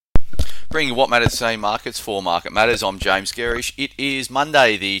Bringing what matters today markets for Market Matters. I'm James Gerish. It is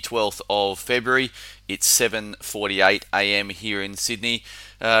Monday, the 12th of February. It's 7:48 a.m. here in Sydney.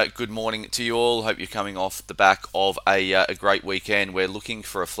 Good morning to you all. Hope you're coming off the back of a great weekend. We're looking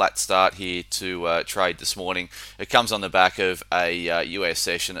for a flat start here to trade this morning. It comes on the back of a US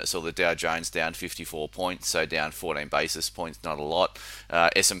session that saw the Dow Jones down 54 points, so down 14 basis points, not a lot.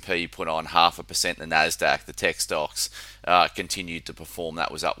 S&P put on 0.5%. The Nasdaq, the tech stocks, continued to perform.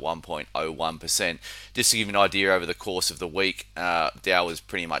 That was up 1.01%. Just to give you an idea, over the course of the week, Dow was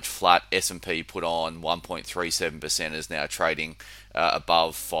pretty much flat. S&P put on 1.37%, is now trading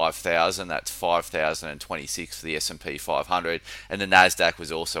above 5,000. That's 5,026 for the S&P 500, and the Nasdaq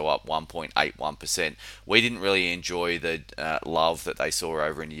was also up 1.81%. We didn't really enjoy the love that they saw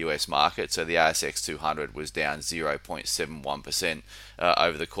over in the US market, so the ASX 200 was down 0.71%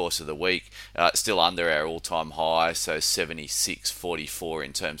 over the course of the week, still under our all-time high, so 76.44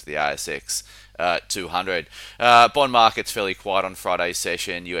 in terms of the ASX 200. Bond market's fairly quiet on Friday's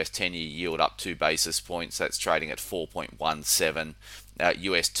session. US 10-year yield up 2 basis points. That's trading at 4.17.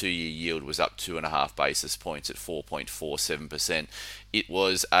 US 2-year yield was up 2.5 basis points at 4.47%. It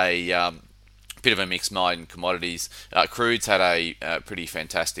was a bit of a mixed night in commodities. Crude's had a pretty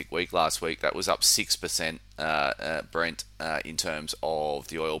fantastic week last week. That was up 6%. Brent in terms of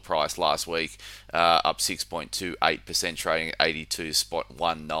the oil price last week, up 6.28%, trading at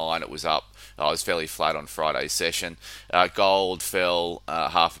 82.19. It was up. I was fairly flat on Friday's session. Gold fell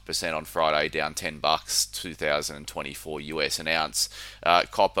 0.5% on Friday, down $10, 2024 US an ounce.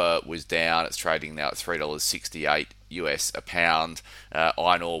 Copper was down. It's trading now at $3.68 US a pound.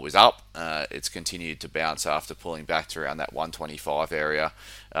 Iron ore was up. It's continued to bounce after pulling back to around that 125 area.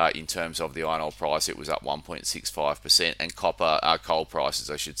 In terms of the iron ore price, it was up 1.65%, and coal prices,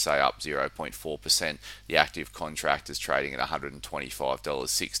 I should say, up 0.4%. The active contract is trading at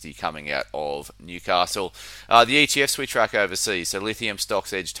 $125.60 coming out of Newcastle. The ETFs we track overseas, so lithium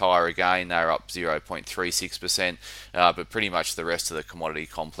stocks edged higher again. They're up 0.36%, but pretty much the rest of the commodity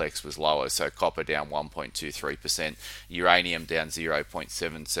complex was lower. So copper down 1.23%, uranium down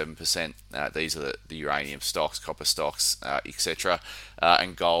 0.77%. These are the uranium stocks, copper stocks, etc.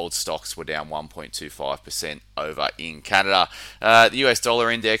 And gold stocks were down 1.25% over in Canada. The US dollar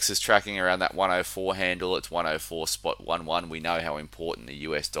index is tracking around that 104 handle. It's 104.11. We know how important the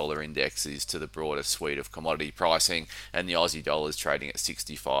US dollar index is to the broader suite of commodity pricing, and the Aussie dollar is trading at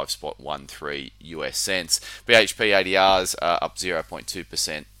 65.13 US cents. BHP ADRs up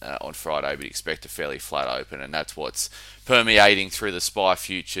 0.2% on Friday, but expect a fairly flat open, and that's what's permeating through the SPI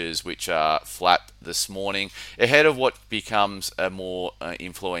futures, which are flat this morning, ahead of what becomes a more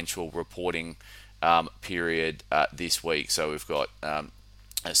influential reporting period this week. So we've got a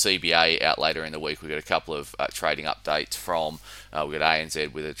CBA out later in the week. We've got a couple of trading updates from, we've got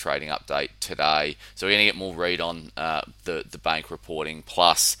ANZ with a trading update today. So we're going to get more read on the bank reporting,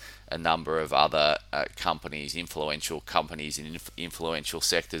 plus a number of other companies, influential companies in influential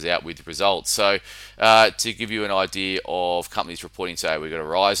sectors out with results. So to give you an idea of companies reporting today, we've got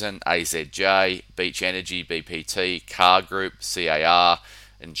Horizon, AZJ, Beach Energy, BPT, Car Group, CAR,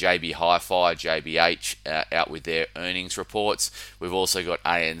 and JB Hi-Fi, JBH, out with their earnings reports. We've also got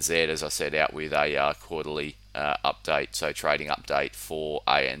ANZ, as I said, out with a quarterly update, so trading update for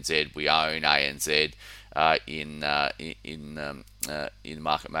ANZ. We own ANZ in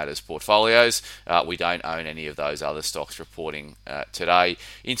Market Matters portfolios. We don't own any of those other stocks reporting today.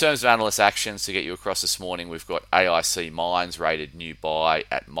 In terms of analyst actions to get you across this morning, we've got AIC Mines rated new buy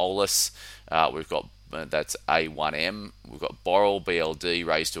at Moelis. We've got that's A1M. We've got Boral BLD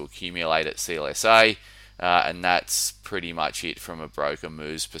raised to accumulate at CLSA. And that's pretty much it from a broker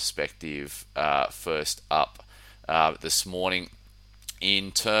moves perspective. First up this morning.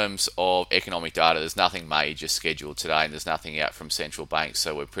 In terms of economic data, there's nothing major scheduled today, and there's nothing out from central banks,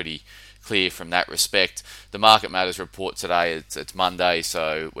 so we're pretty clear from that respect. The Market Matters report today, it's Monday,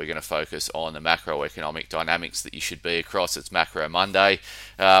 so we're going to focus on the macroeconomic dynamics that you should be across. It's Macro Monday.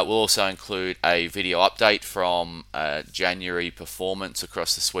 We'll also include a video update from January performance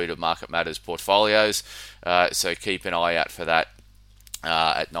across the suite of Market Matters portfolios, so keep an eye out for that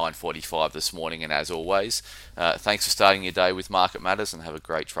at 9:45 this morning. And as always, thanks for starting your day with Market Matters, and have a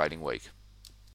great trading week.